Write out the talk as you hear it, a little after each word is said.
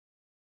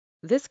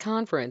This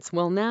conference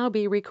will now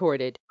be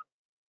recorded.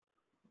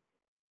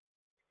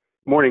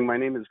 Morning, my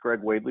name is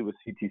Greg Wadley with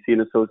CTC and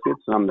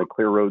Associates, and I'm the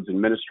Clear Roads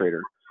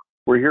Administrator.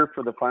 We're here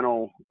for the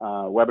final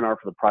webinar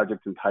for the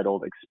project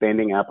entitled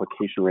Expanding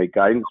Application Rate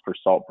Guidance for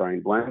Salt Brine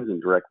Blends and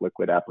Direct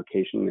Liquid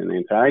Application and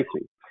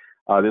Anti-Icing.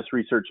 This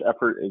research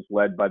effort is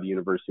led by the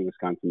University of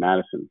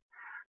Wisconsin-Madison.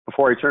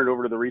 Before I turn it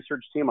over to the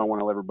research team, I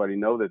want to let everybody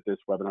know that this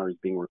webinar is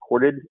being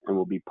recorded and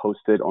will be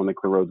posted on the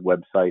Clear Roads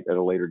website at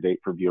a later date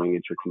for viewing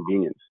at your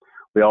convenience.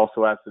 We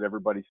also ask that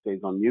everybody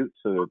stays on mute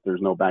so that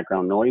there's no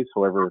background noise.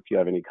 However, if you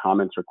have any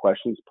comments or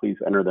questions, please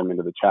enter them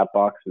into the chat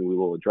box and we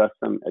will address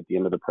them at the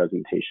end of the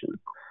presentation.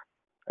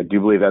 I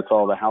do believe that's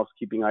all the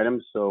housekeeping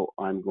items, so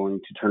I'm going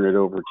to turn it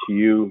over to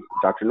you,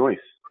 Dr. Noyce.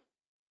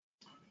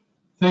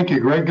 Thank you,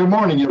 Greg. Good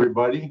morning,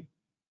 everybody.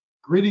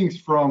 Greetings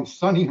from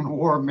sunny and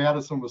warm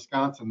Madison,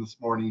 Wisconsin this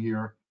morning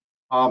here.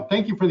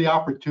 Thank you for the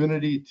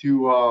opportunity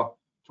to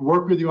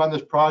work with you on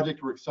this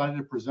project. We're excited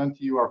to present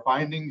to you our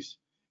findings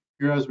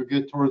here as we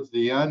get towards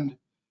the end.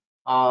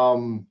 Let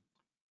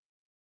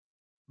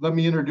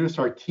me introduce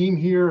our team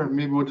here, and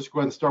maybe we'll just go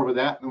ahead and start with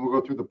that, and then we'll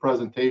go through the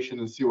presentation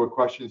and see what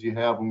questions you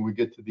have when we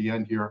get to the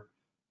end here.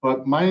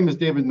 But my name is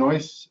David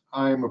Noyce.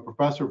 I'm a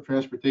professor of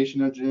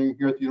transportation engineering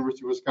here at the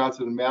University of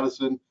Wisconsin in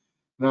Madison,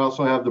 and I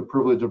also have the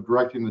privilege of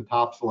directing the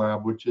TOPS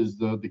lab, which is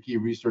the key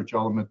research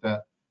element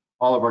that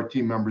all of our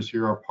team members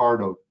here are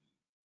part of.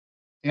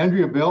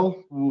 Andrea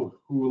Bill, who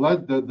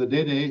led the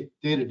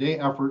day-to-day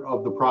effort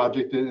of the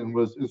project and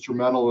was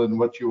instrumental in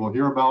what you will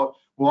hear about,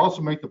 will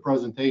also make the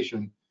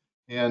presentation,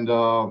 and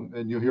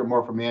you'll hear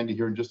more from Andy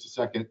here in just a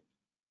second.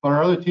 But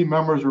our other team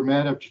members were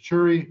Madhav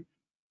Chichuri,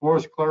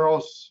 Boris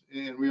Claros,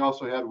 and we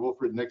also had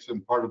Wilfred Nixon,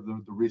 part of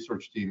the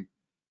research team.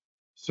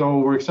 So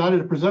we're excited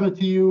to present it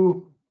to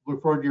you.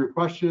 Look forward to your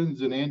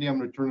questions, and Andy, I'm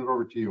going to turn it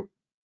over to you.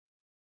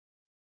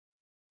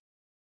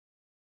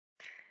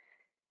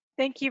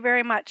 Thank you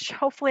very much.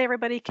 Hopefully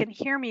everybody can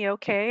hear me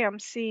okay. I'm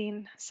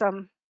seeing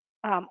some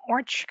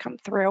orange come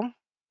through.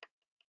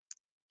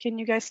 Can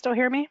you guys still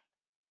hear me?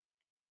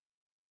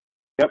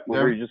 Yep, we'll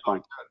hear you just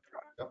fine.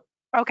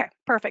 Okay,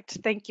 perfect.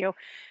 Thank you.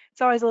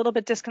 It's always a little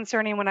bit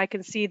disconcerting when I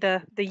can see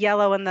the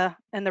yellow and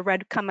the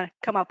red come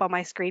up on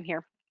my screen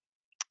here.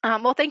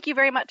 Well, thank you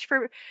very much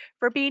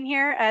for being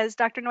here. As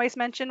Dr. Noyce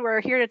mentioned, we're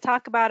here to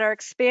talk about our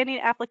expanding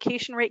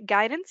application rate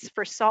guidance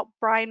for salt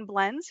brine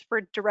blends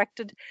for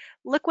directed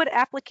liquid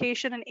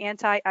application and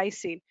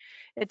anti-icing.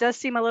 It does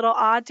seem a little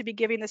odd to be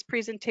giving this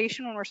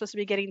presentation when we're supposed to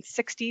be getting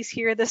 60s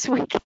here this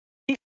week.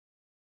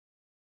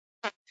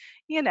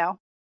 You know,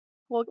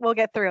 we'll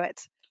get through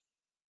it.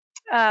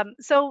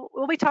 So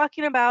we'll be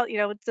talking about,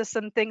 just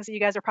some things that you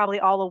guys are probably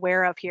all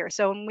aware of here.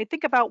 So when we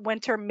think about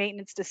winter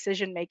maintenance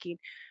decision making,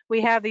 we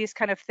have these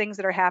kind of things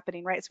that are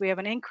happening, right? So we have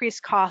an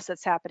increased cost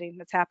that's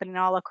happening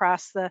all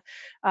across the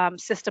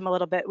system a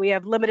little bit. We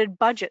have limited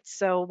budgets.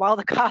 So while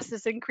the cost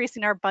is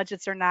increasing, our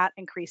budgets are not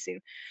increasing.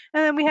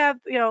 And then we have,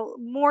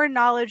 more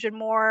knowledge and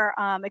more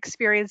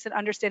experience in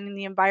understanding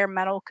the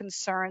environmental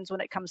concerns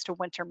when it comes to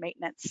winter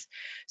maintenance.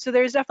 So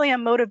there's definitely a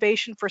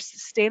motivation for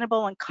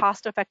sustainable and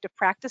cost-effective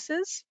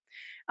practices.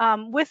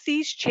 With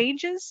these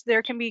changes,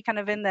 there can be kind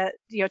of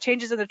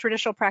changes in the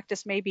traditional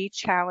practice may be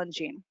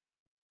challenging.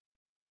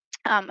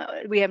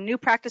 We have new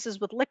practices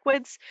with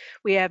liquids.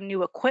 We have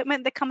new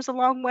equipment that comes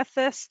along with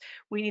this.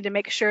 We need to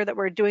make sure that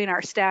we're doing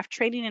our staff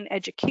training and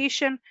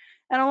education.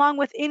 And along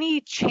with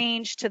any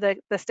change to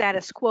the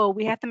status quo,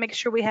 we have to make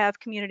sure we have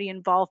community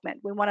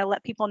involvement. We want to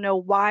let people know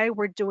why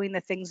we're doing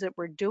the things that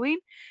we're doing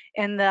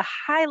and the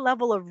high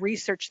level of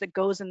research that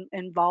goes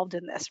involved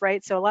in this,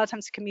 right? So a lot of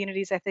times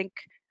communities, I think,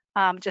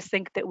 just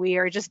think that we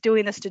are just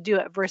doing this to do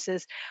it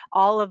versus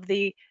all of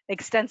the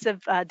extensive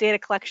data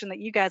collection that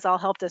you guys all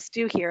helped us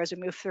do here as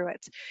we move through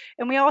it.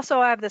 And we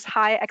also have this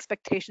high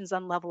expectations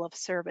on level of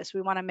service.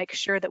 We want to make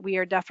sure that we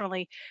are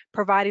definitely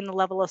providing the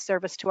level of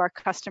service to our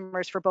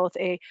customers for both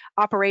a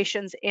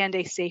operations and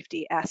a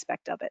safety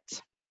aspect of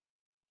it.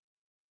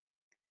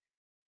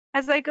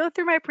 As I go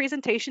through my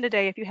presentation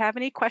today, if you have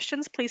any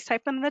questions, please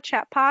type them in the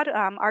chat pod.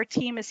 Our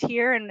team is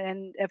here,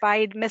 and if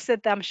I miss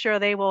it, I'm sure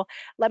they will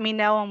let me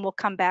know and we'll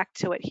come back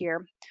to it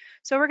here.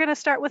 So we're going to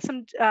start with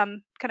some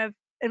kind of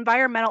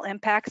environmental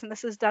impacts, and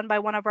this is done by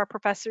one of our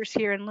professors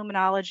here in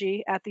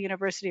luminology at the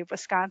University of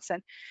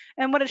Wisconsin.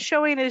 And what it's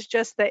showing is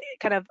just the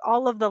kind of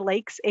all of the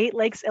lakes, 8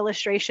 lakes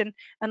illustration,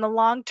 and the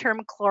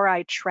long-term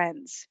chloride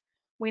trends.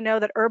 We know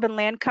that urban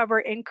land cover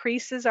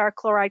increases our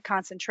chloride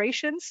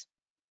concentrations.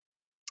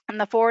 And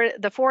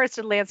the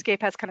forested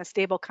landscape has kind of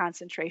stable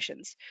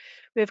concentrations.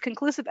 We have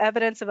conclusive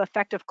evidence of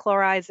effective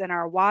chlorides in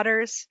our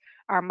waters,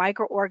 our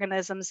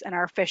microorganisms, and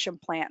our fish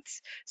and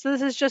plants. So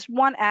this is just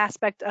one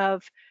aspect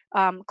of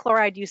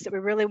chloride use that we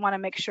really want to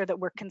make sure that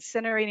we're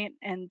considering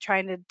and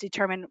trying to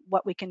determine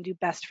what we can do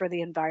best for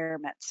the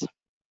environment.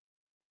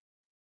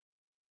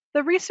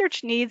 The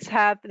research needs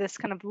have this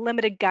kind of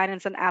limited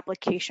guidance on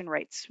application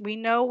rates. We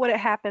know what it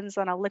happens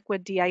on a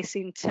liquid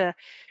de-icing to,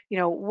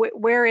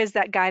 where is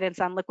that guidance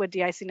on liquid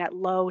de-icing at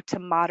low to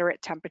moderate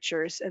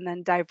temperatures and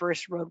then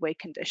diverse roadway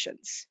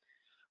conditions.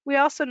 We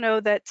also know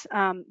that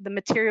the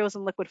materials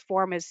in liquid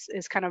form is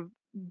kind of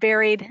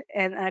varied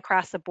and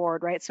across the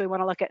board, right? So we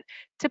want to look at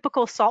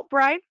typical salt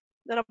brine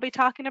that I'll be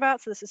talking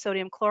about. So this is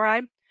sodium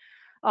chloride.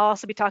 I'll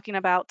also be talking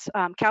about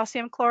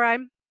calcium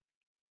chloride,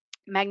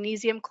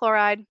 magnesium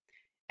chloride,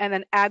 and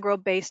then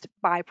agro-based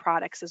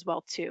byproducts as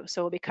well too.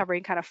 So we'll be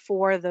covering kind of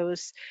 4 of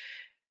those.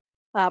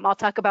 I'll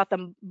talk about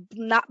them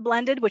not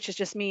blended, which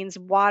just means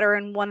water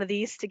and one of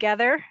these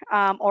together,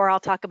 or I'll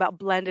talk about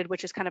blended,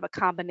 which is kind of a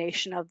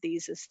combination of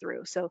these is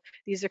through. So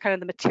these are kind of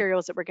the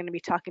materials that we're going to be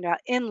talking about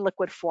in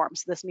liquid form.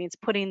 So this means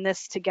putting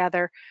this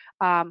together,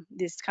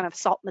 these kind of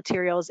salt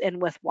materials in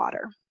with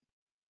water.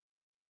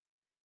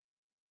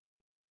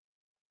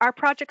 Our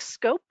project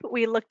scope,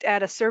 we looked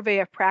at a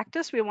survey of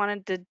practice. We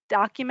wanted to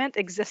document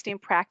existing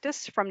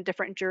practice from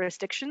different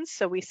jurisdictions.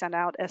 So we sent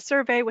out a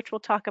survey, which we'll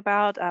talk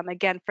about.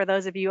 Again, for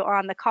those of you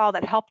on the call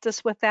that helped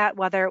us with that,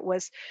 whether it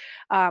was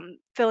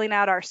filling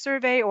out our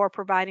survey or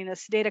providing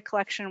us data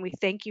collection, we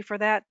thank you for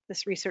that.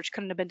 This research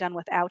couldn't have been done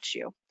without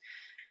you.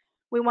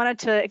 We wanted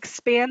to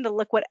expand the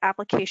liquid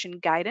application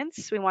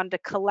guidance. We wanted to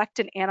collect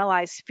and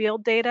analyze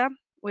field data.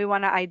 We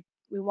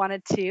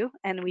wanted to,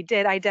 and we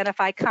did,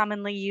 identify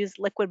commonly used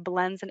liquid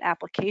blends and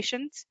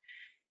applications.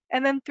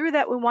 And then through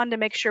that, we wanted to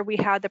make sure we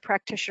had the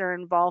practitioner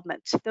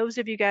involvement. Those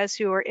of you guys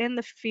who are in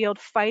the field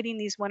fighting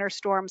these winter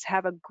storms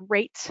have a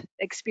great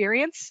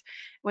experience.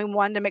 We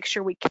wanted to make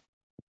sure we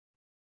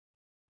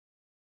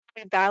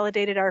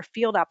validated our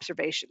field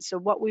observations. So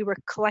what we were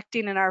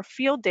collecting in our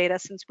field data,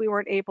 since we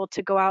weren't able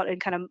to go out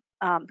and kind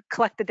of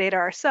collect the data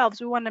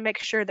ourselves, we wanted to make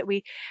sure that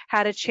we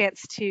had a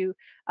chance to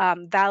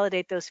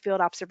validate those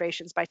field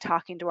observations by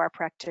talking to our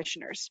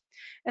practitioners.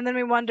 And then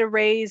we wanted to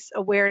raise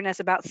awareness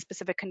about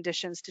specific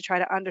conditions to try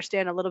to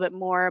understand a little bit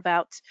more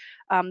about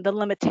the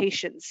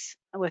limitations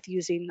with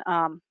using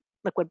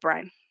liquid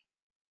brine.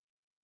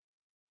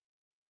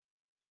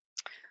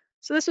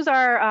 So this was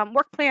our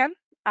work plan.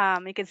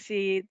 You can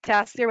see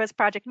task there was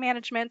project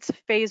management.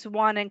 Phase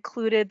 1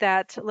 included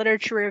that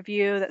literature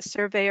review, that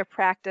survey of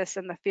practice,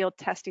 and the field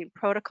testing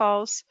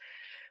protocols.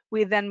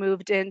 We then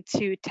moved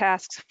into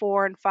tasks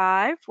 4 and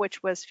 5,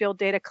 which was field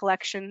data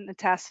collection, and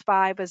task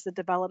 5 was the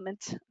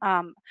development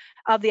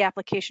of the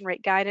application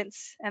rate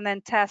guidance. And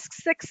then task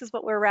 6 is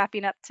what we're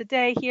wrapping up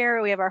today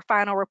here. We have our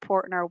final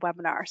report in our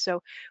webinar.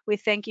 So we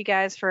thank you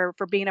guys for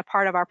being a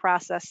part of our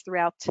process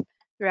throughout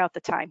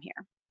the time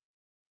here.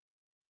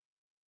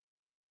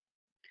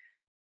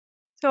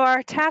 So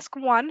our task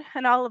 1,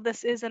 and all of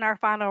this is in our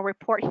final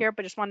report here,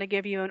 but just wanted to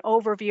give you an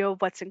overview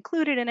of what's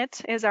included in it,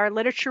 is our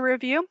literature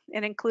review.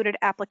 It included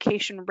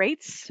application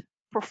rates,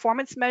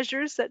 performance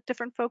measures that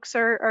different folks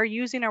are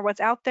using or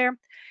what's out there,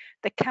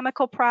 the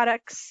chemical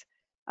products,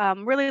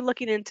 really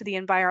looking into the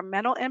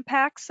environmental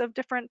impacts of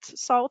different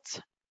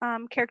salt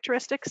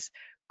characteristics,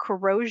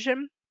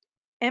 corrosion,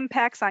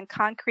 impacts on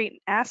concrete and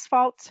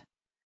asphalt,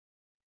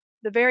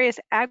 the various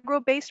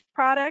agro-based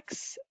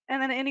products,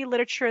 and then any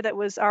literature that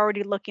was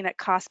already looking at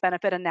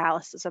cost-benefit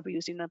analysis of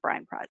using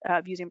brine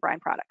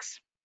products.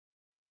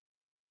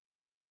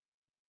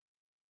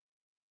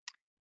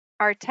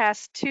 Our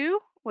task 2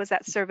 was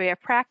that survey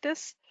of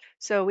practice.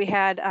 So we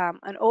had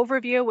an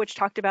overview which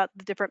talked about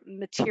the different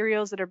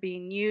materials that are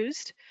being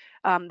used,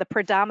 the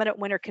predominant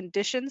winter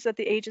conditions that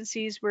the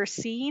agencies were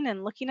seeing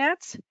and looking at,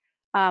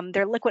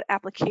 their liquid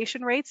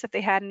application rates, if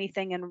they had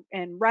anything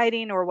in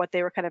writing or what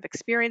they were kind of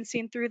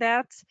experiencing through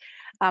that,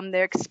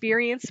 their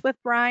experience with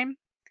brine.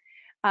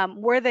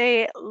 Were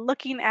they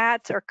looking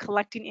at or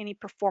collecting any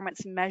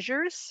performance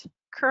measures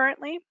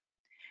currently?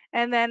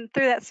 And then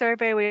through that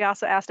survey, we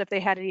also asked if they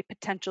had any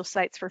potential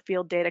sites for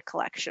field data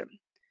collection.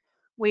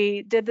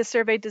 We did the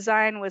survey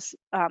design, was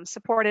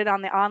supported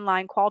on the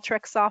online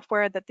Qualtrics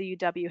software that the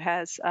UW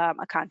has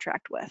a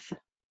contract with.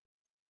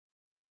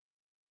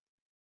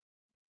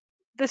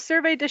 The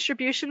survey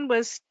distribution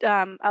was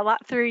a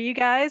lot through you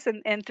guys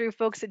and through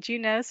folks that you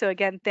know. So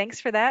again, thanks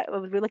for that.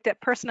 We looked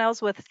at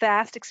personnels with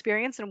vast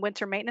experience in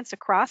winter maintenance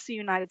across the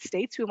United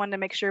States. We wanted to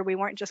make sure we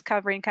weren't just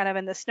covering kind of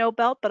in the snow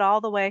belt, but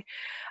all the way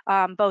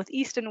both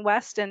east and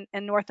west and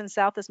north and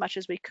south as much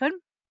as we could.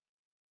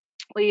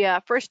 We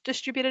first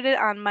distributed it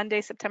on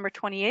Monday, September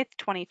 28th,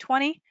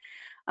 2020.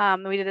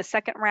 We did a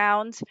second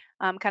round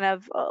kind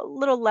of a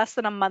little less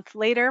than a month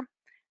later.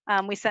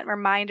 We sent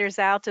reminders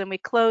out and we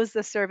closed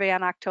the survey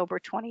on October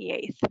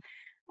 28th.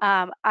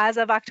 As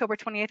of October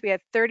 28th, we had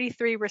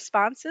 33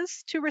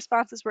 responses. 2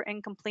 responses were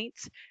incomplete.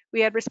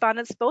 We had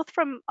respondents both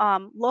from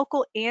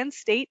local and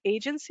state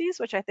agencies,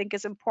 which I think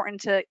is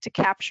important to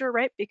capture,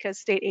 right? Because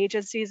state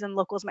agencies and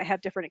locals might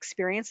have different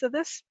experience of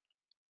this.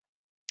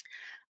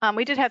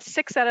 We did have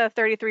 6 out of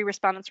 33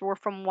 respondents were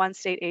from one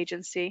state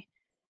agency.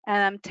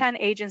 10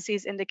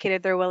 agencies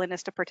indicated their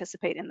willingness to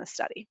participate in the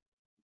study.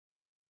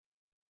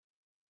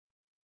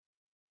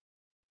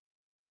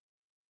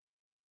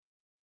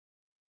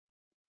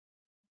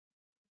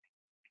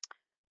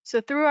 So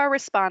through our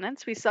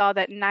respondents, we saw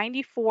that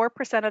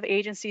 94% of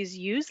agencies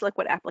use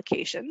liquid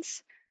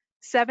applications.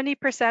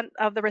 70%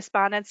 of the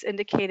respondents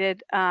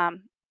indicated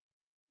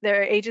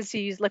their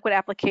agency used liquid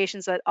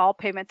applications at all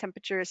pavement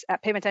temperatures,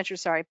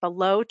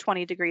 below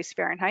 20 degrees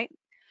Fahrenheit.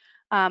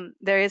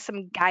 There is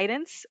some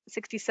guidance.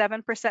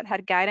 67%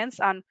 had guidance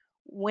on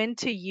when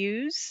to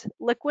use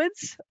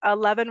liquids.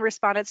 11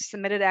 respondents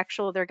submitted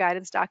their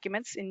guidance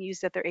documents and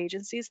used at their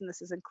agencies, and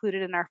this is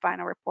included in our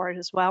final report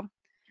as well.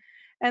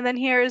 And then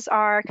here's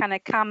our kind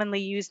of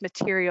commonly used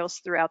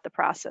materials throughout the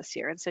process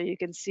here. And so you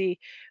can see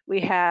we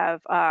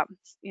have,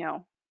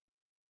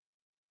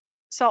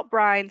 salt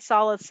brine,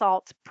 solid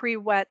salt,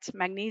 pre-wet,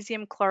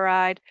 magnesium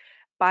chloride,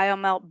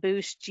 biomelt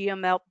boost,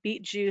 geomelt,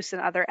 beet juice,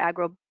 and other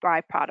agro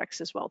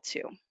byproducts as well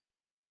too.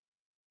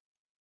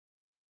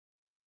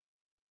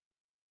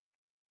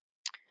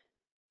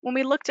 When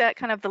we looked at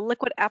kind of the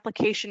liquid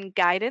application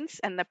guidance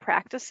and the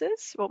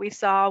practices, what we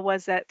saw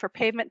was that for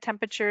pavement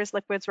temperatures,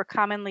 liquids were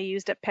commonly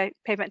used at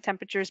pavement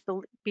temperatures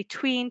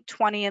between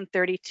 20 and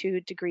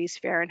 32 degrees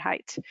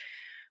Fahrenheit.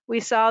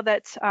 We saw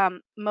that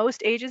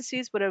most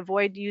agencies would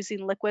avoid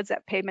using liquids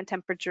at pavement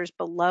temperatures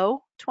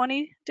below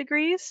 20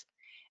 degrees,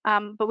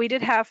 but we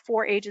did have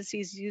 4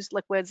 agencies use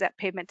liquids at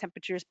pavement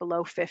temperatures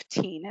below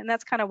 15, and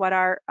that's kind of what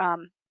our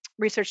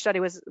research study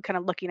was kind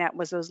of looking at,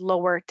 was those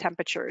lower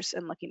temperatures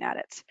and looking at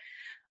it.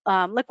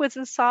 Liquids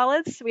and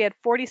solids, we had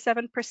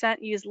 47%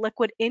 use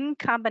liquid in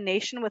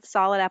combination with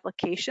solid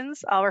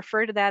applications. I'll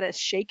refer to that as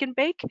shake and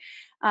bake.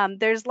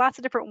 There's lots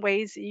of different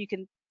ways that you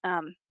can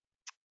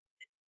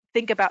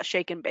think about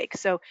shake and bake.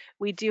 So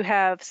we do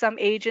have some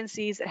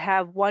agencies that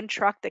have one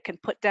truck that can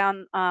put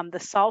down the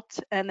salt,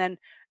 and then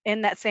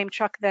in that same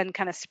truck then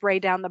kind of spray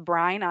down the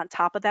brine on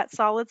top of that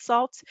solid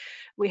salt.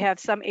 We have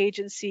some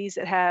agencies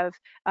that have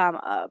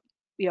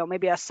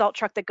maybe a salt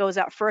truck that goes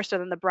out first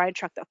and then the brine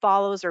truck that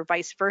follows, or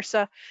vice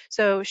versa.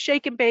 So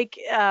shake and bake,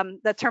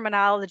 the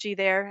terminology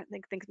there, I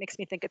think makes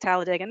me think of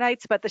Talladega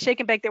Nights, but the shake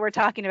and bake that we're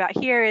talking about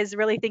here is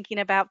really thinking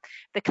about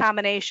the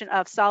combination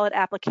of solid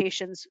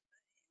applications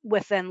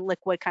within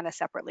liquid kind of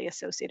separately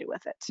associated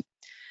with it.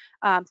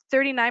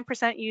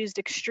 39% used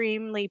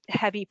extremely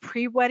heavy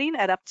pre-wetting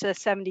at up to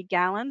 70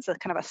 gallons, a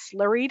kind of a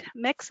slurried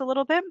mix a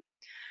little bit.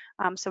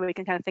 So we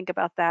can kind of think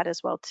about that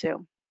as well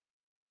too.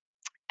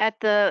 At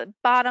the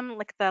bottom,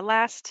 like the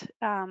last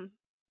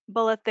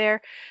bullet there,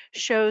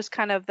 shows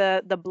kind of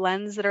the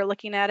blends that are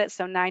looking at it.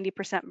 So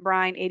 90%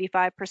 brine,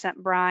 85%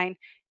 brine,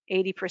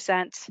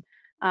 80%,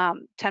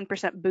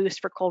 10%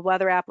 boost for cold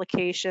weather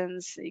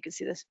applications. You can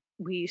see this,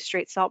 we use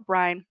straight salt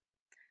brine.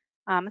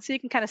 So you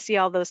can kind of see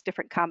all those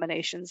different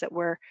combinations that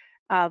were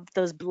of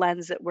those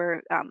blends that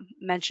were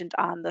mentioned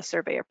on the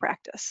survey of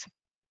practice.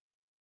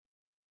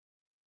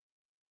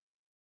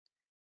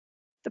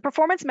 The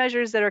performance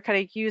measures that are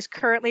kind of used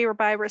currently or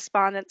by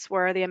respondents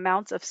were the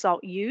amount of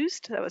salt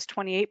used, that was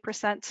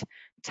 28%,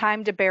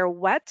 time to bear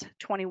wet,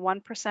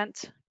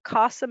 21%,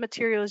 cost of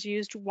materials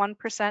used,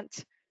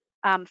 1%,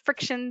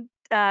 friction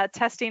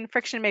testing.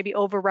 Friction may be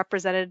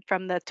overrepresented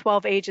from the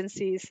 12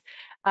 agencies,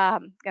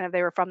 kind of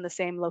they were from the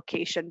same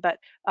location, but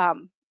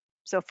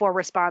so 4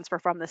 response were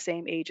from the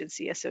same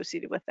agency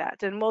associated with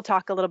that. And we'll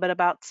talk a little bit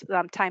about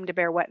time to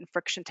bear wet and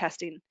friction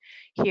testing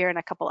here in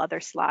a couple other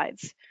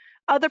slides.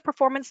 Other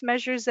performance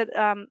measures that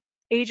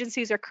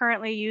agencies are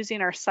currently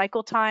using are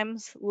cycle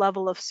times,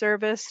 level of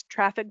service,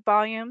 traffic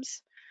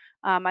volumes.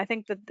 I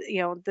think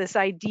that this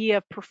idea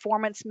of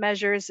performance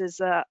measures is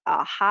a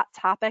hot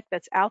topic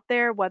that's out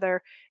there,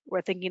 whether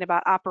we're thinking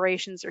about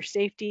operations or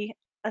safety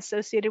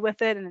associated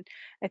with it. And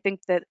I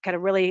think that kind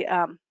of really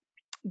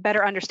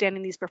better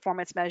understanding these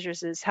performance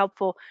measures is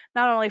helpful,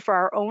 not only for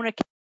our own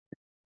account,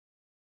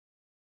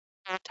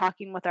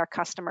 talking with our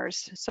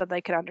customers so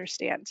they can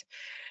understand.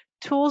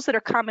 Tools that are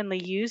commonly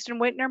used in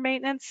winter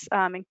maintenance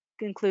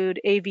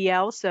include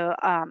AVL, so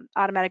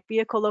automatic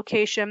vehicle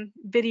location,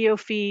 video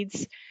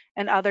feeds,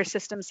 and other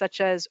systems such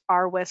as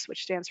RWIS,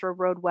 which stands for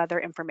Road Weather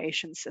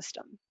Information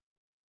System.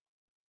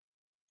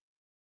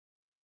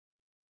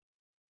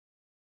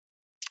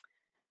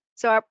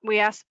 So we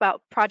asked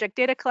about project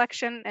data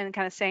collection and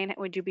kind of saying,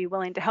 would you be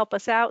willing to help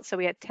us out? So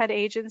we had 10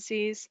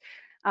 agencies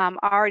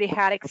already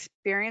had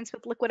experience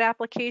with liquid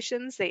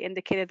applications. They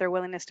indicated their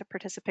willingness to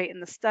participate in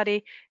the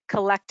study,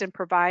 collect and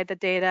provide the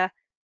data.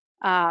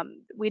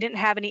 We didn't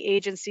have any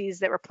agencies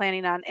that were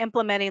planning on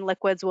implementing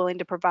liquids willing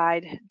to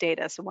provide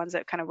data. So ones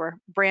that kind of were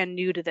brand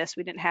new to this,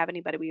 we didn't have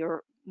anybody. We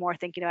were more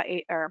thinking about,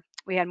 or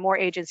we had more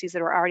agencies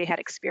that already had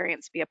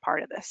experience be a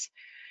part of this.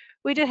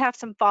 We did have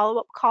some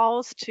follow-up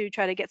calls to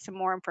try to get some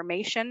more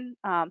information.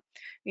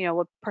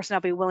 Would personnel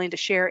be willing to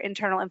share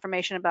internal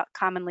information about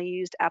commonly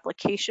used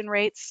application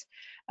rates,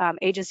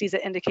 agencies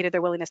that indicated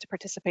their willingness to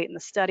participate in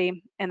the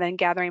study, and then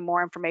gathering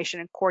more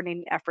information and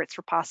coordinating efforts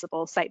for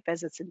possible site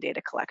visits and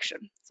data collection.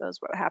 So that's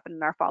what happened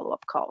in our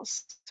follow-up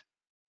calls.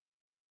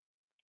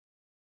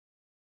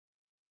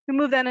 We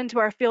move then into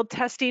our field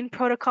testing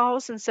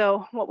protocols. And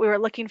so what we were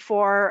looking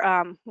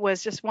for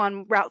was just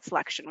one, route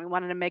selection. We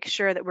wanted to make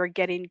sure that we're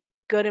getting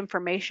good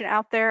information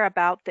out there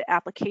about the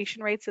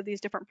application rates of these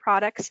different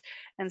products.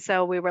 And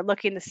so we were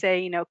looking to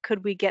say,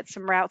 could we get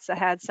some routes that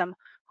had some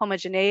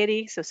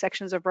homogeneity, so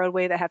sections of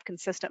roadway that have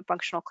consistent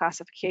functional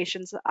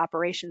classifications,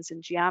 operations,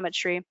 and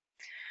geometry.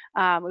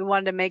 We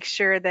wanted to make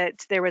sure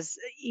that there was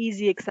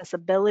easy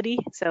accessibility.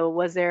 So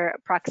was there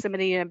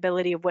proximity and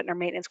ability of winter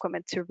maintenance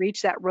equipment to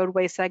reach that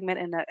roadway segment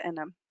in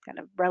a kind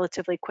of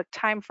relatively quick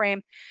time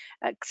frame?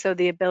 So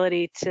the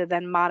ability to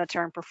then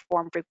monitor and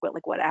perform frequent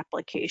liquid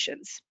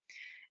applications.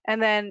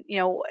 And then,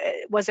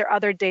 was there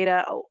other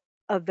data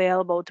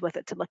available with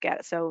it to look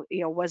at it? So,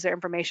 was there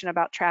information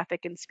about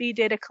traffic and speed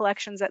data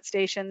collections at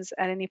stations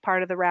at any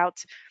part of the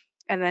route?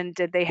 And then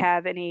did they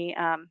have any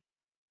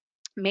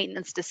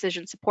maintenance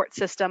decision support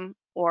system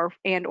or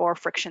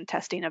friction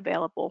testing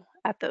available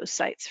at those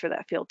sites for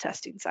that field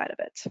testing side of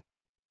it?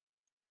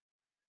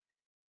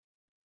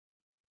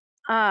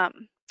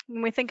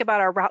 When we think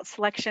about our route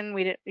selection,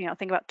 we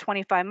think about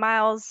 25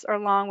 miles or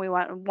long. We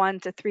want 1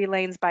 to 3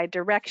 lanes by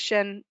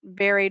direction,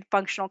 varied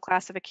functional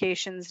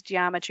classifications,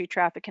 geometry,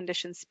 traffic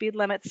conditions, speed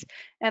limits,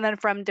 and then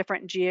from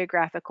different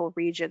geographical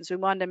regions. We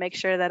wanted to make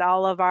sure that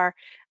all of our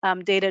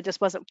data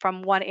just wasn't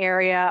from one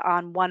area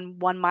on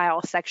one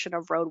mile section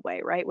of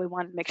roadway, right? We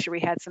wanted to make sure we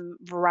had some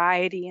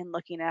variety in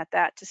looking at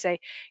that to say,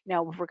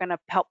 if we're going to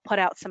help put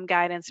out some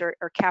guidance or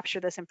capture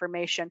this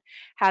information,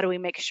 how do we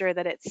make sure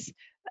that it's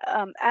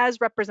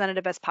as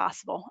representative as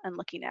possible and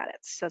looking at it.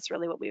 So that's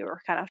really what we were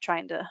kind of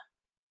trying to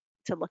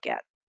look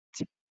at.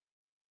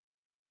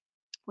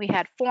 We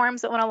had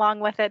forms that went along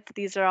with it.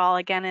 These are all,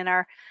 again, in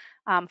our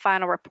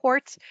final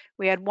report.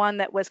 We had one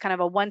that was kind of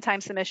a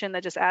one-time submission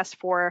that just asked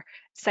for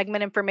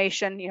segment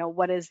information,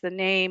 what is the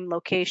name,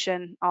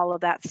 location, all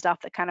of that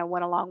stuff that kind of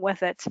went along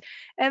with it.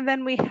 And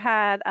then we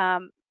had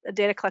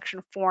data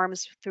collection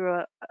forms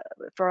for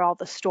all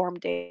the storm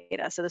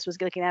data. So this was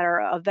looking at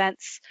our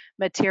events,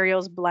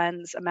 materials,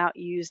 blends, amount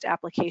used,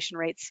 application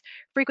rates,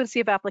 frequency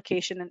of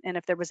application, and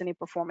if there was any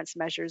performance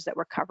measures that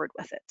were covered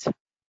with it.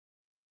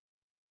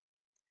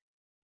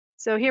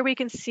 So here we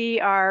can see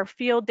our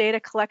field data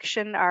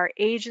collection, our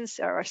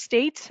agency, our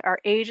state, our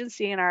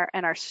agency, and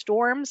our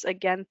storms.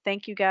 Again,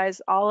 thank you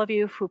guys, all of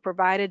you who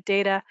provided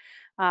data.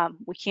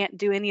 We can't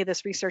do any of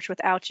this research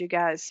without you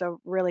guys. So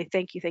really,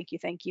 thank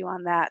you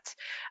on that.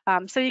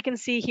 So you can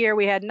see here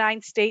we had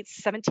 9 states,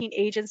 17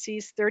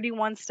 agencies,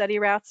 31 study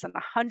routes, and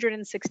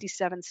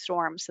 167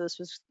 storms. So this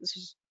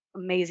was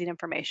amazing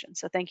information.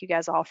 So thank you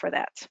guys all for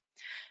that.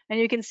 And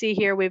you can see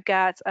here we've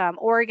got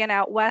Oregon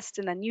out west,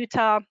 and then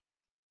Utah.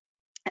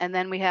 And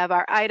then we have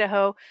our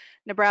Idaho,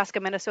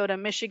 Nebraska, Minnesota,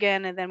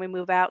 Michigan, and then we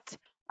move out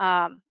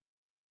on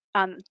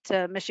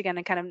to Michigan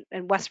and kind of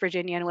in West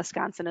Virginia and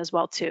Wisconsin as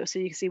well too. So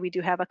you can see we do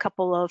have a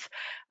couple of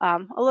a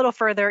little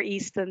further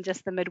east than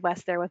just the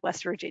Midwest there with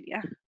West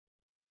Virginia.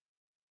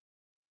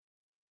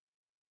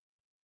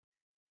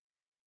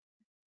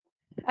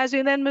 As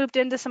we then moved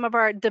into some of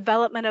our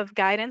development of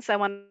guidance, I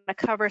want to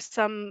cover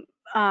some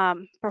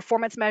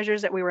performance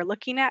measures that we were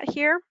looking at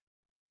here.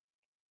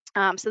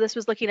 So this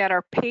was looking at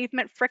our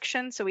pavement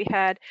friction. So we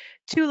had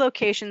 2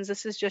 locations.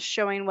 This is just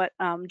showing what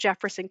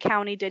Jefferson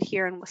County did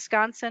here in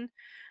Wisconsin,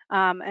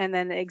 and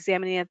then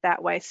examining it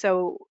that way.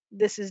 So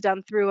this is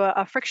done through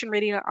a friction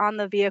reading on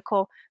the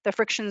vehicle. The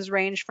frictions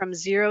range from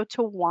 0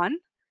 to 1.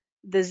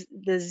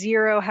 The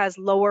 0 has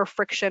lower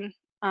friction,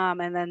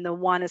 and then the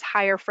 1 is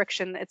higher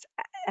friction. It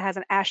has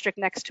an asterisk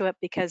next to it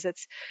because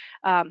it's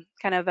kind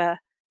of a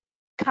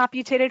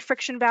computated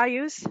friction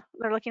values.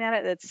 They're looking at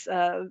it. It's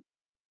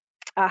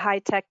a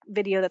high-tech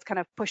video that's kind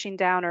of pushing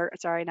down, or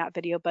sorry, not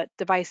video, but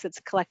device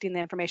that's collecting the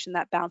information,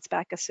 that bounce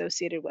back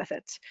associated with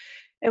it.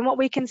 And what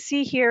we can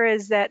see here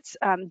is that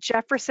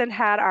Jefferson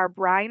had our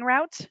brine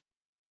route,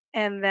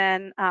 and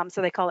then,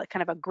 so they call it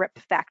kind of a grip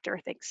factor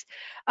things.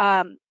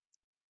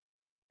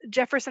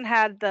 Jefferson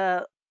had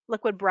the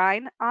liquid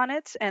brine on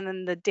it, and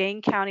then the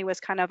Dane County was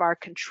kind of our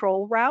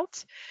control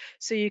route.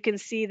 So you can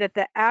see that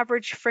the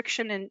average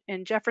friction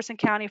in Jefferson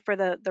County for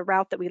the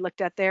route that we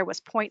looked at there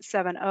was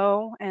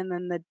 0.70, and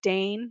then the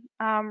Dane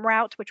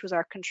route, which was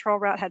our control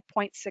route, had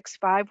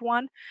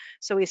 0.651.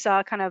 So we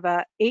saw kind of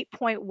a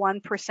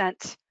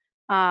 8.1%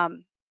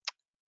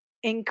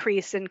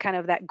 increase in kind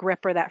of that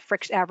grip or that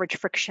average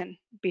friction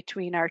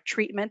between our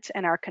treatment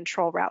and our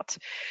control route.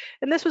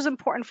 And this was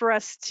important for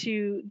us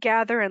to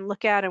gather and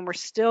look at, and we're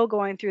still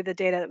going through the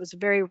data. It was a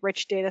very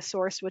rich data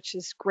source, which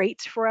is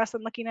great for us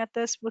in looking at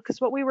this,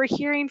 because what we were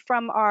hearing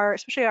from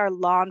especially our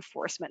law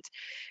enforcement,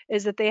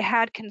 is that they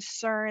had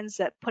concerns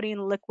that putting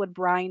liquid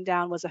brine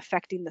down was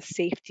affecting the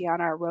safety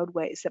on our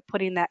roadways, that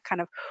putting that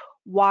kind of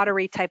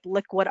watery type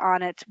liquid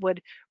on it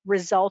would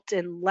result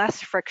in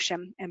less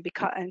friction and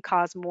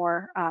cause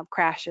more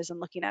crashes and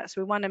looking at it.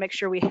 So we wanted to make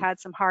sure we had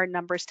some hard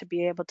numbers to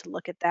be able to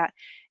look at that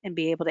and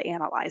be able to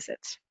analyze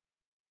it.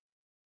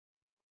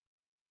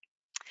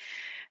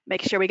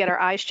 Make sure we get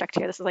our eyes checked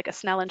here. This is like a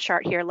Snellen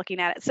chart here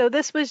looking at it. So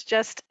this was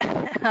just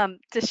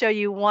to show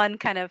you one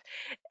kind of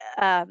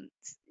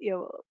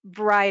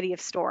variety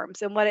of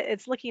storms. And what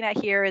it's looking at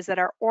here is that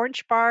our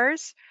orange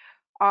bars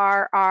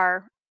are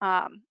our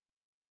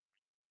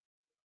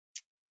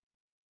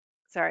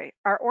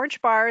our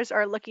orange bars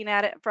are looking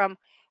at it from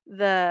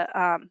the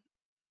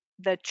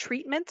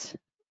treatment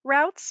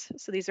routes.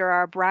 So these are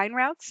our brine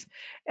routes.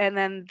 And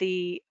then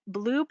the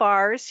blue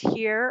bars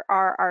here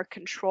are our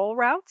control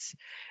routes.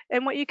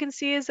 And what you can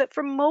see is that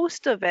for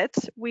most of it,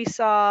 we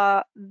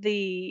saw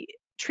the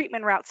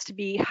treatment routes to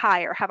be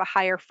higher, have a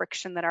higher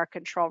friction than our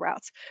control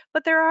routes.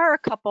 But there are a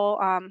couple,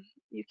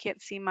 you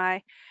can't see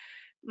my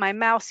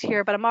mouse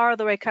here, but I'm all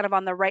the way kind of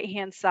on the right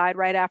hand side,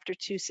 right after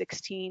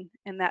 216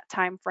 in that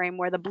time frame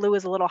where the blue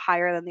is a little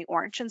higher than the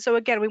orange. And so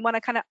again, we want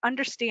to kind of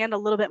understand a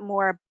little bit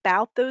more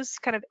about those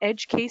kind of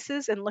edge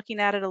cases and looking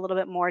at it a little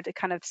bit more to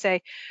kind of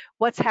say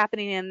what's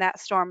happening in that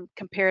storm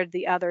compared to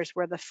the others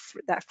where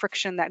that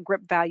friction, that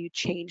grip value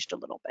changed a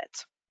little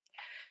bit.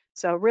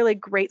 So really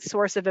great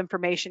source of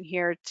information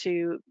here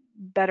to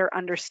better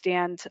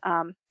understand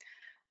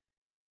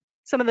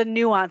some of the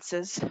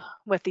nuances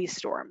with these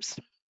storms.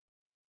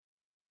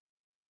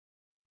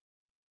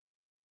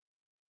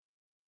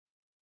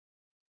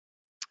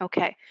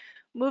 Okay,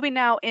 moving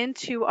now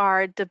into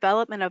our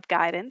development of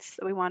guidance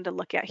that we wanted to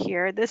look at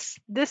here. This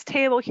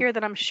table here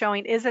that I'm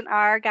showing isn't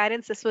our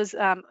guidance. This was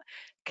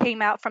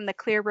came out from the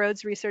Clear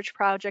Roads Research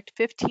Project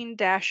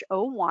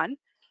 15-01.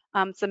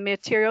 It's a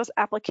Materials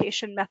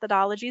Application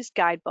Methodologies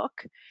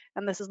Guidebook,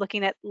 and this is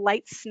looking at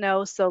light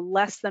snow, so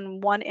less than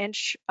 1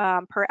 inch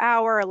per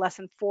hour or less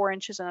than 4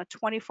 inches in a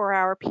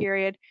 24-hour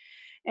period.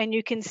 And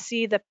you can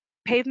see the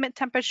pavement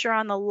temperature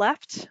on the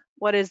left.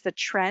 What is the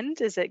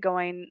trend? Is it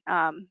going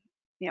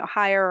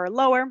higher or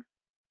lower?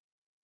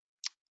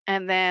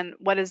 And then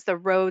what is the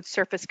road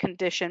surface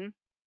condition?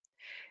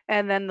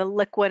 And then the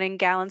liquid in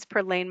gallons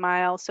per lane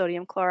mile,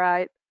 sodium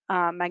chloride,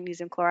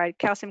 magnesium chloride,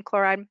 calcium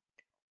chloride,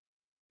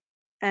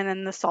 and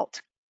then the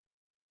salt,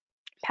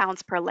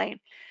 pounds per lane.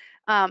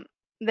 The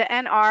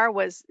NR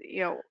was,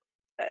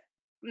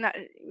 not,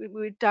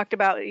 we talked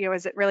about,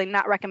 is it really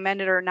not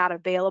recommended or not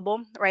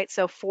available, right?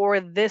 So for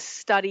this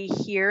study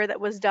here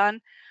that was done,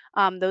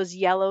 those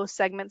yellow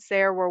segments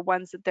there were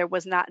ones that there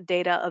was not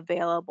data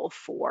available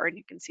for, and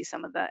you can see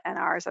some of the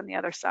NRs on the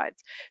other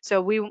sides.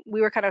 So we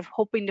were kind of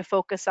hoping to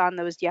focus on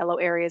those yellow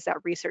areas, that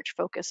research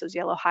focus, those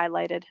yellow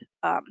highlighted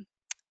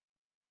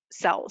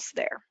cells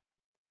there.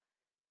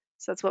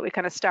 So that's what we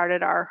kind of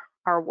started our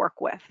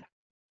work with.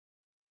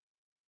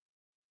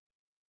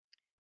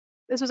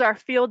 This was our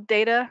field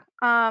data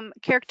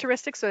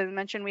characteristics. So as I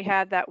mentioned, we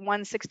had that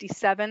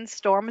 167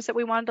 storms that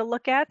we wanted to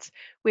look at.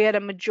 We had a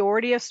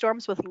majority of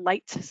storms with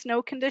light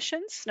snow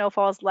conditions.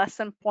 Snowfall is less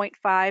than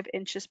 0.5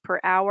 inches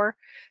per hour.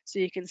 So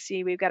you can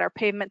see we've got our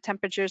pavement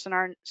temperatures and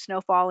our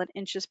snowfall in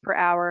inches per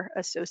hour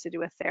associated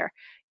with there.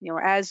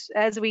 As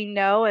we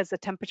know, as the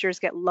temperatures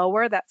get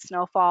lower, that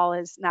snowfall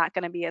is not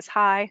going to be as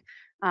high.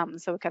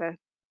 So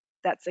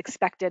that's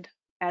expected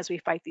as we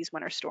fight these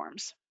winter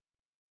storms.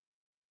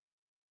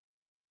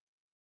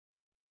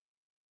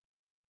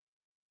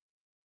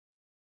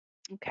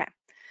 Okay.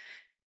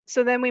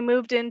 So then we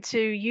moved into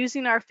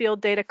using our field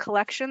data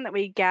collection that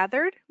we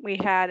gathered. We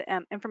had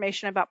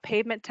information about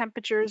pavement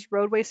temperatures,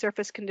 roadway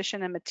surface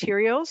condition, and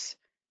materials.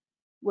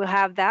 We'll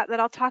have that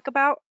I'll talk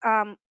about.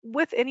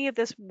 With any of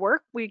this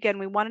work, we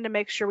wanted to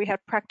make sure we had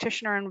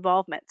practitioner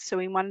involvement. So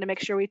we wanted to make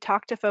sure we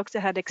talked to folks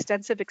that had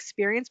extensive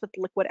experience with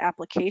liquid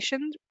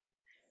applications.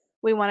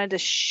 We wanted to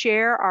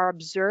share our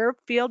observed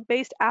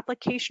field-based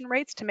application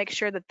rates to make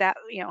sure that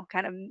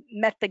kind of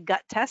met the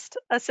gut test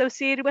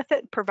associated with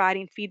it,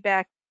 providing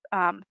feedback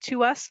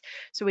to us.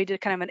 So we did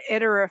kind of an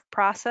iterative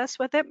process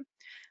with it.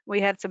 We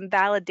had some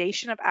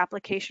validation of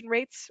application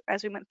rates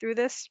as we went through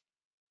this.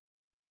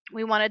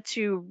 We wanted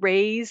to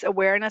raise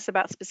awareness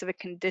about specific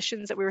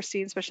conditions that we were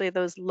seeing, especially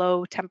those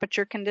low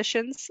temperature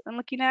conditions and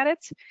looking at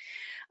it.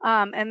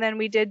 And then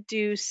we did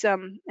do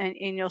some, and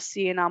you'll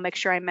see, and I'll make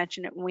sure I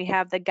mention it when we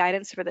have the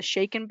guidance for the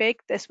shake and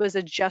bake. This was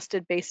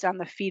adjusted based on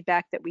the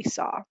feedback that we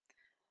saw.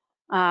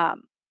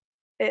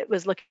 It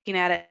was looking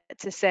at it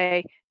to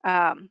say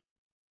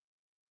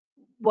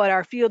what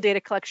our field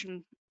data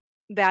collection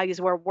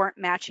values weren't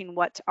matching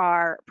what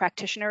our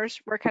practitioners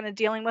were kind of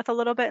dealing with a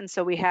little bit. And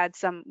so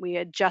we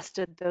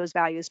adjusted those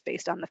values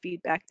based on the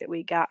feedback that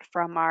we got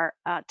from our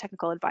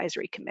technical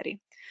advisory committee.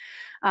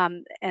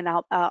 And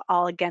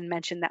I'll again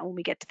mention that when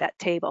we get to that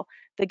table.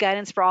 The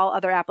guidance for all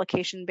other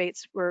application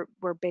baits were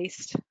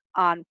based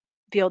on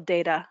field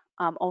data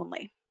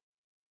only.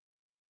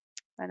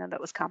 I know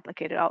that was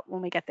complicated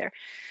when we get there.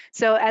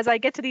 So as I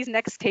get to these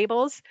next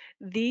tables,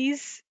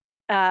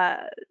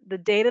 the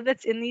data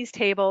that's in these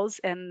tables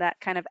and that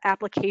kind of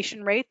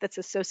application rate that's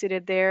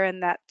associated there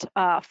in that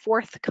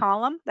fourth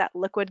column, that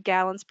liquid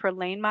gallons per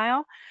lane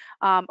mile,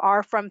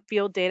 are from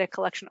field data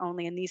collection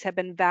only, and these have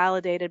been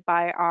validated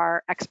by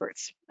our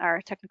experts,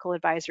 our technical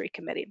advisory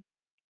committee.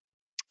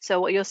 So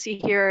what you'll see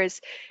here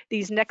is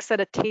these next set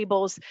of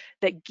tables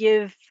that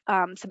give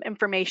some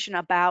information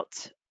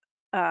about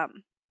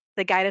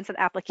the guidance and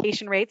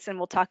application rates, and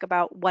we'll talk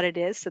about what it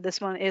is. So this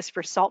one is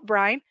for salt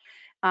brine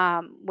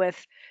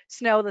with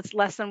snow that's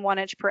less than 1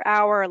 inch per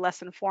hour or less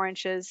than 4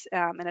 inches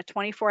in a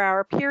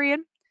 24-hour period.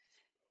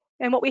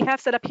 And what we have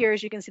set up here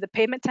is you can see the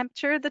pavement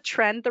temperature, the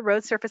trend, the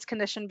road surface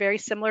condition, very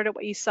similar to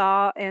what you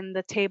saw in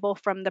the table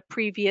from the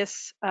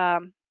previous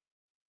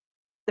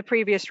the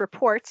previous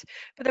reports.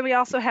 But then we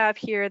also have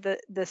here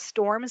the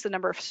storms, the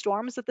number of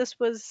storms that this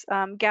was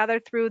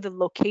gathered through, the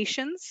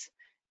locations,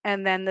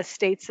 and then the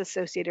states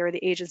associated or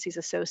the agencies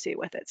associated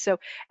with it. So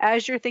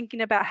as you're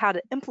thinking about how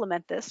to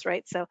implement this,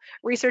 right? So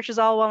research is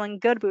all well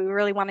and good, but we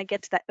really want to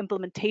get to that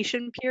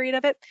implementation period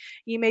of it.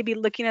 You may be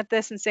looking at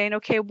this and saying,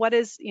 okay, what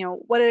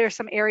are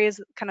some areas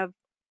that kind of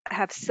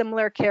have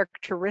similar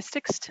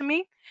characteristics to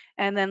me?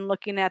 And then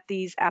looking at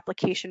these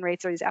application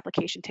rates or these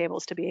application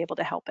tables to be able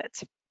to help it.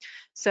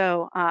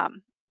 So,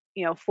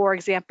 for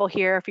example,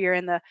 here, if you're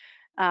in the,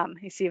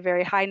 you see a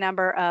very high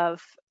number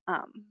of,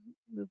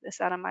 move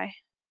this out of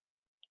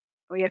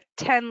we have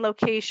 10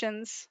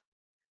 locations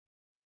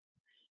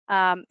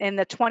in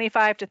the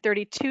 25 to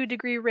 32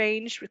 degree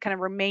range, kind of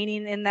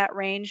remaining in that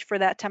range for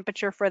that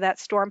temperature for that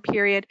storm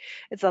period.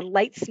 It's a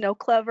light snow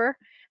cover.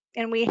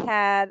 And we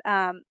had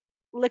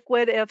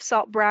liquid of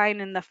salt brine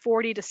in the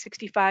 40 to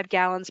 65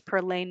 gallons per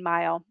lane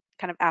mile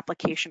kind of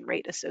application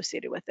rate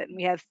associated with it. And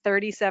we had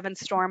 37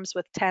 storms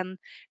with 10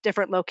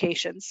 different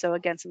locations. So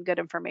again, some good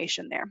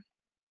information there.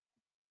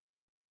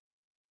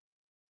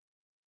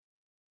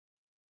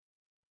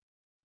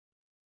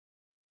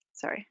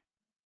 Sorry.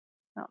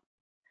 Oh.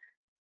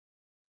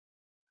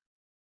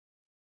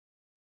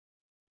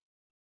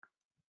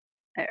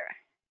 There.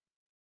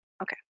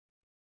 Okay.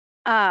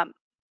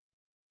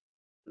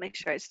 Make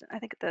sure I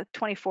think the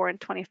 24 and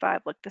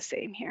 25 look the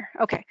same here.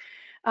 Okay.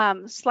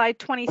 Slide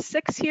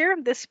 26 here.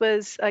 This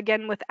was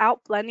again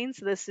without blending.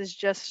 So this is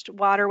just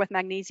water with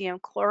magnesium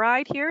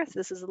chloride here. So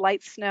this is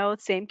light snow,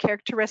 same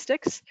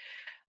characteristics.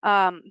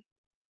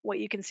 What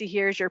you can see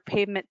here is your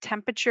pavement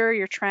temperature,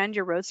 your trend,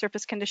 your road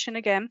surface condition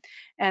again.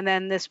 And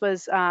then this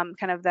was kind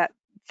of that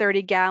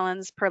 30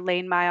 gallons per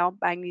lane mile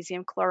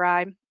magnesium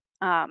chloride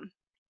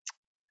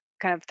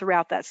kind of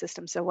throughout that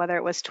system. So whether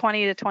it was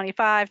 20 to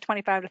 25,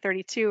 25 to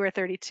 32, or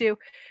 32,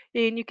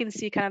 and you can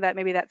see kind of that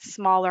maybe that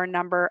smaller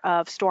number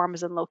of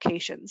storms and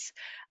locations.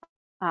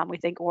 We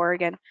think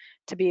Oregon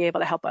to be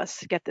able to help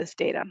us get this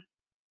data.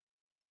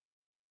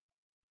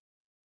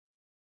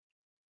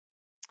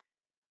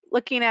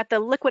 Looking at the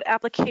liquid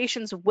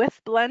applications with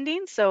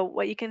blending. So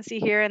what you can see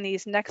here in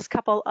these next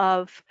couple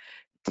of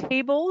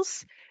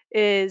tables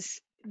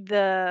is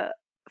the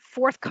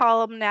fourth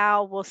column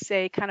now will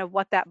say kind of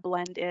what that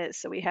blend is.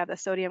 So we have the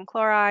sodium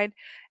chloride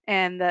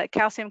and the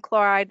calcium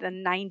chloride, the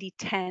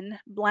 90-10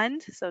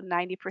 blend. So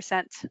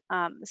 90%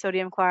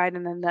 sodium chloride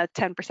and then the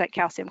 10%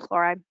 calcium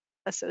chloride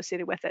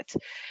associated with it.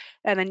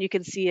 And then you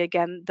can see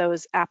again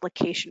those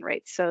application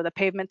rates. So the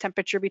pavement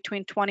temperature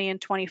between 20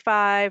 and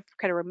 25,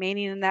 kind of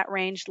remaining in that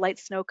range, light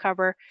snow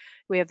cover.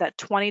 We have that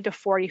 20 to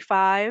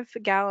 45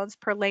 gallons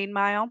per lane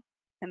mile.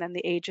 And then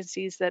the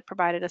agencies that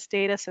provided us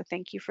data, so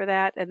thank you for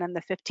that, and then the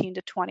 15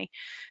 to 20.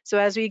 So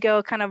as we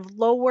go kind of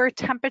lower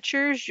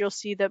temperatures, you'll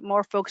see that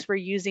more folks were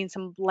using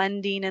some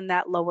blending in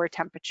that lower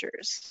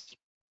temperatures.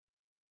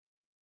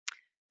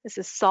 This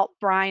is salt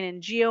brine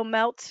and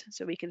geomelt,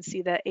 so we can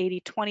see the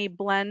 80-20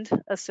 blend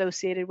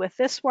associated with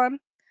this one,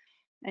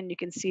 and you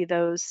can see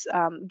those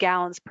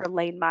gallons per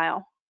lane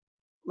mile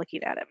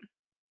looking at it.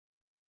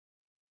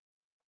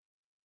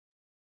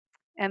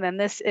 And then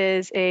this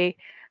is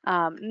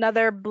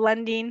another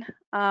blending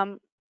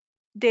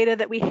data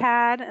that we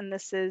had, and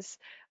this is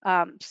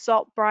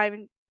salt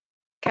brine,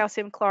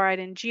 calcium chloride,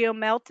 and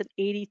geomelt, an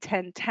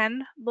 80-10-10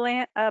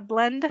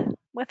 blend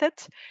with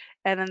it.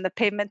 And then the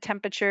pavement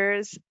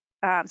temperatures,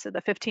 so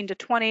the 15 to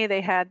 20,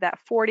 they had that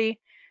 40,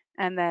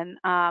 and then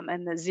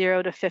and the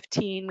 0 to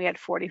 15, we had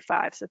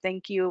 45. So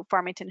thank you,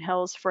 Farmington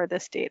Hills, for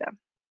this data.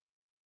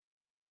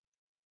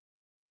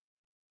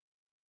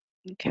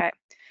 Okay.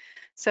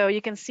 So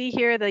you can see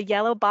here the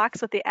yellow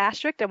box with the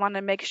asterisk. I want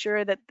to make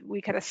sure that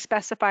we kind of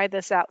specify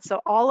this out. So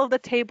all of the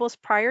tables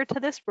prior to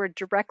this were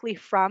directly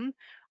from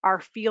our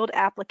field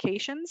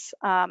applications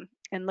and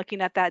looking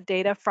at that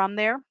data from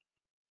there,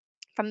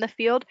 from the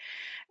field.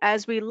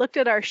 As we looked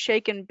at our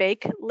shake and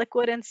bake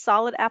liquid and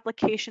solid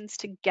applications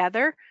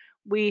together,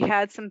 we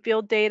had some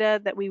field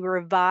data that we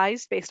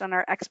revised based on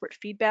our expert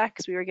feedback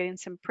because we were getting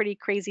some pretty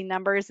crazy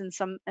numbers and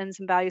some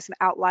values, some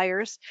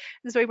outliers.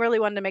 And so we really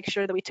wanted to make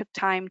sure that we took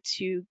time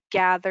to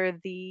gather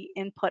the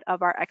input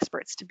of our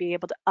experts to be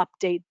able to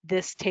update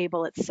this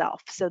table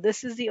itself. So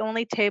this is the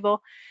only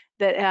table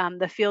that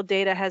the field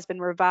data has been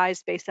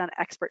revised based on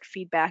expert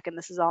feedback, and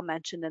this is all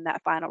mentioned in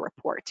that final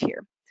report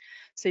here.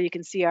 So you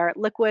can see our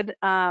liquid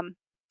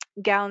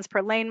gallons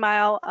per lane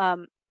mile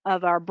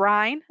of our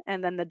brine,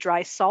 and then the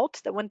dry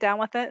salt that went down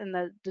with it, and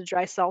the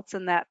dry salts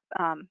in that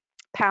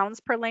pounds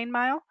per lane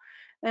mile,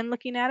 and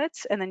looking at it.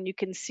 And then you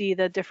can see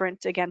the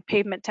different, again,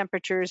 pavement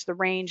temperatures, the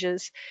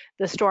ranges,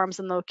 the storms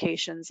and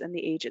locations, and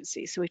the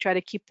agencies. So we try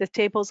to keep the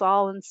tables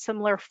all in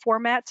similar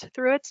format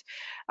through it,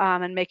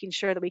 and making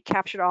sure that we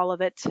captured all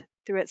of it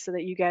through it so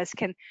that you guys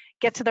can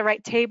get to the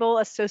right table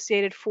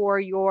associated for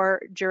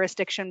your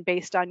jurisdiction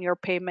based on your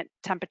pavement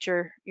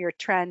temperature, your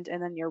trend,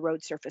 and then your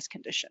road surface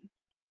condition.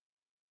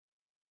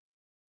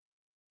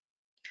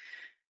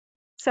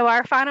 So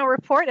our final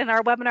report in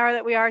our webinar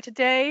that we are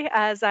today,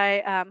 as I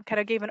kind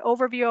of gave an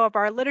overview of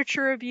our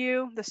literature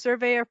review, the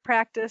survey of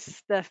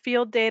practice, the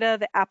field data,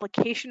 the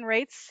application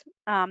rates,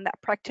 that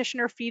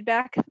practitioner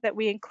feedback that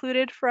we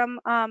included from,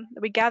 that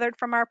we gathered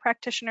from our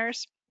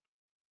practitioners.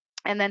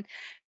 And then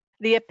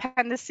the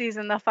appendices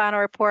in the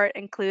final report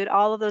include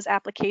all of those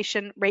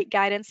application rate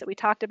guidance that we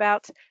talked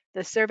about,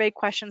 the survey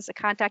questions, the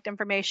contact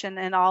information,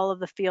 and all of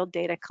the field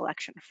data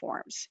collection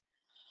forms.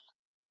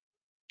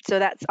 So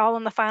that's all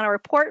in the final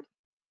report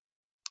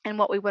and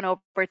what we went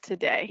over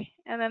today.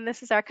 And then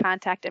this is our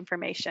contact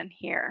information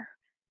here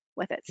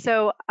with it.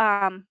 So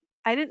I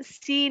didn't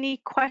see any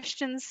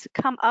questions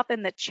come up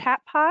in the chat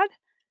pod,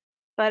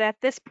 but at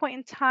this point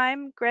in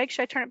time, Greg,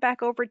 should I turn it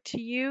back over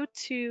to you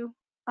to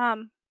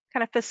kind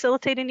of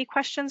facilitate any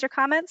questions or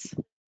comments?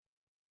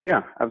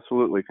 Yeah,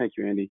 absolutely. Thank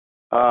you, Andy.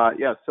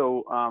 Yeah,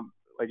 so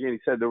like Andy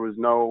said, there were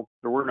no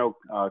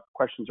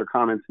questions or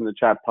comments in the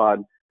chat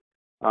pod.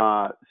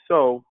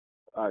 So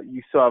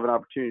you still have an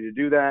opportunity to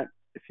do that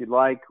if you'd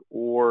like,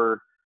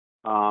 or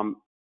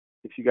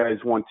if you guys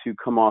want to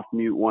come off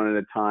mute one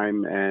at a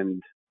time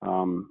and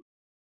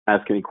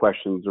ask any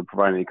questions or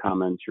provide any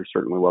comments, you're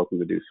certainly welcome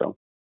to do so.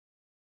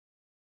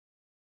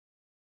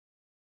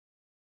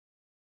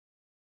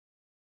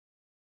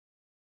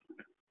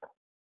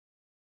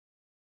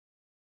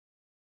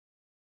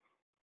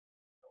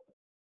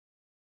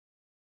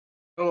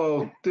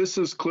 Hello, this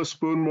is Cliff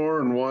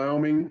Spoonmore in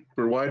Wyoming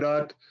for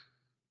WYDOT.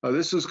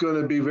 This is going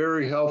to be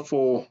very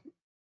helpful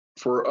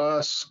for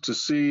us to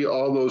see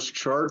all those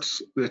charts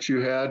that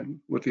you had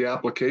with the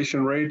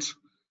application rates,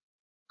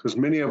 because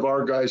many of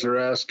our guys are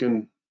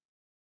asking,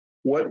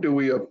 what do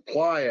we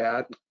apply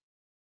at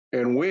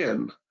and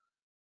when?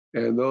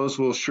 And those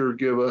will sure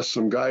give us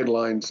some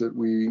guidelines that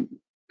we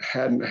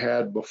hadn't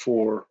had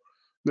before.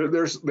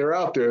 They're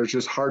out there, it's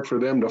just hard for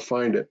them to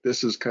find it.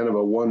 This is kind of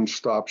a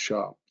one-stop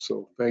shop.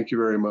 So thank you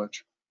very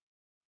much.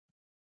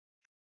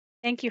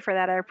 Thank you for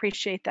that. I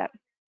appreciate that.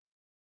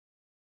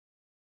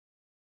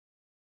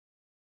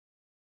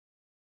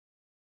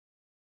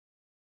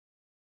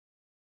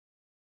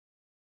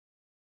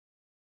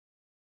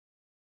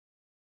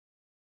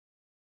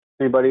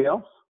 Anybody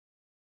else?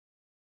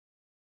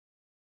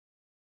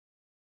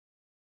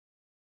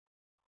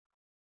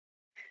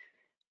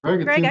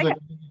 Greg, it seems Greg, like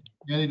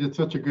Andy did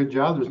such a good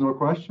job. There's no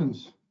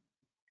questions.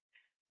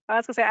 I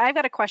was gonna say, I've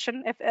got a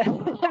question.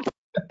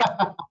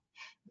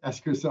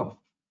 Ask yourself.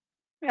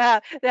 Now,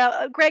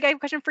 Greg, I have a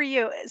question for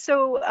you.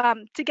 So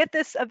to get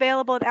this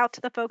available and out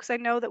to the folks, I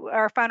know that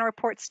our final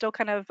report's still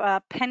kind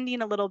of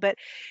pending a little bit.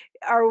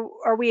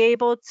 Are we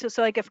able to,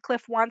 so like if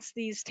Cliff wants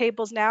these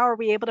tables now, are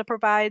we able to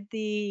provide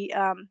the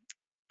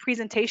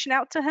presentation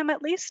out to him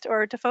at least,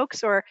 or to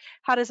folks, or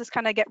how does this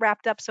kind of get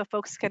wrapped up so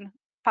folks can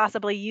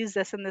possibly use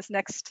this in this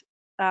next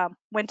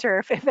winter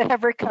if it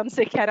ever comes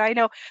again? I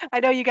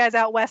know you guys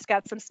out west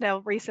got some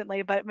snow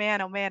recently, but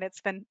man, oh man,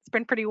 it's been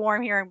pretty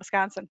warm here in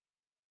Wisconsin.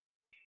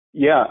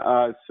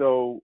 Yeah,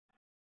 so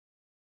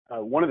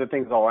one of the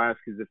things I'll ask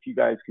is if you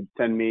guys could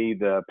send me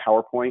the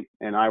PowerPoint,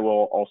 and I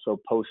will also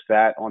post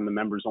that on the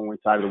members only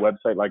side of the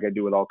website like I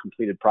do with all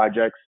completed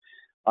projects.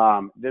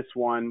 This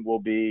one will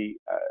be,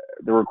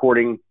 the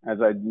recording, as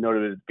I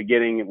noted at the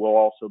beginning, it will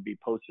also be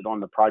posted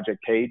on the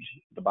project page,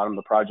 the bottom of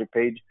the project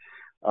page,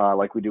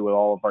 like we do with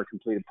all of our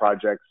completed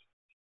projects.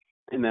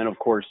 And then, of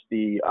course,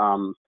 the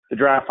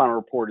draft final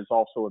report is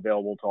also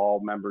available to all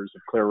members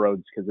of Clear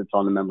Roads because it's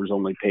on the members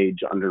only page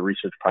under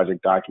research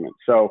project documents.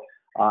 So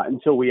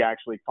until we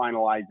actually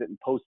finalize it and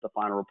post the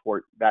final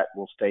report, that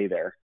will stay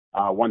there.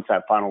 Once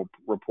that final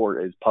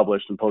report is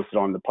published and posted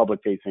on the public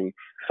facing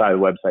side of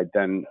the website,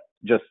 then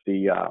just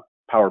the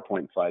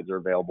PowerPoint slides are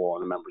available on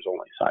the members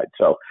only side.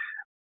 So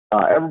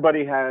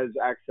everybody has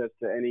access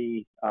to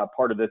any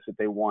part of this that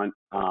they want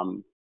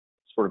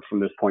sort of from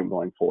this point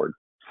going forward.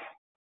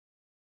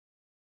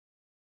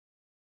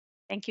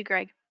 Thank you,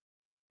 Greg.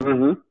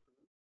 Mm-hmm.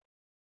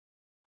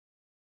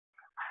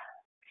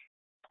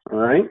 All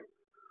right.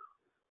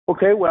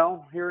 Okay,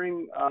 well,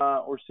 hearing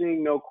or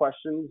seeing no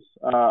questions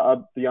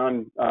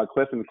beyond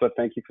Cliff, and Cliff,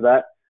 thank you for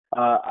that.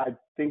 I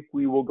think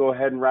we will go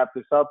ahead and wrap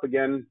this up.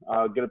 Again,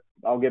 I'll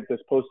get this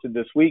posted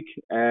this week,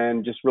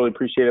 and just really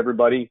appreciate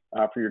everybody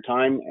for your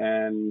time,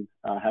 and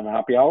have a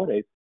happy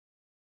holidays.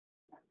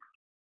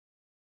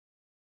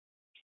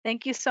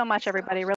 Thank you so much, everybody.